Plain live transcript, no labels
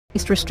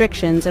faced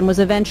restrictions and was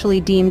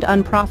eventually deemed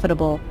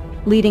unprofitable,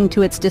 leading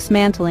to its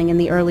dismantling in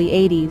the early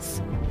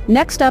 80s.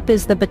 Next up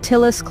is the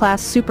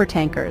Bacillus-class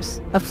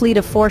supertankers, a fleet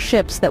of 4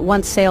 ships that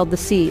once sailed the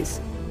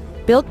seas.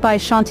 Built by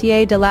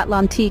Chantier de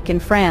l'Atlantique in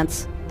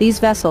France, these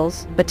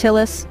vessels,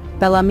 Bacillus,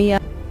 Bellamia,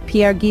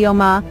 Pierre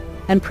Guillaume,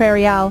 and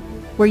Prairial,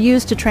 were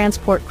used to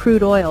transport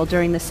crude oil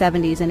during the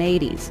 70s and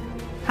 80s.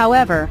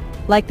 However,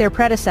 like their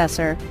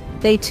predecessor,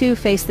 they too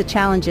faced the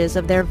challenges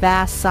of their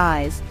vast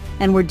size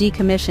and were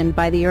decommissioned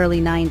by the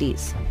early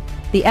 90s.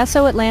 The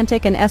Esso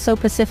Atlantic and Esso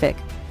Pacific,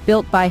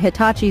 built by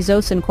Hitachi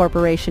Zosen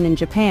Corporation in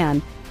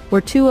Japan,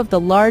 were 2 of the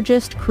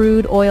largest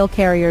crude oil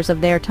carriers of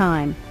their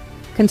time.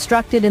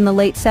 Constructed in the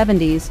late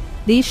 70s,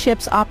 these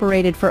ships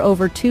operated for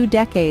over 2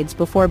 decades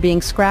before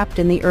being scrapped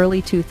in the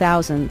early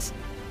 2000s.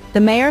 The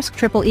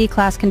Maersk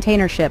EE-class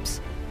container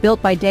ships,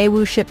 built by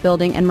Daewoo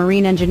Shipbuilding and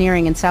Marine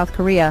Engineering in South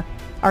Korea,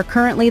 are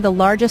currently the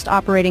largest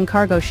operating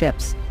cargo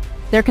ships.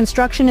 Their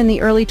construction in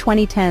the early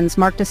 2010s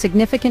marked a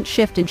significant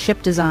shift in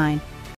ship design,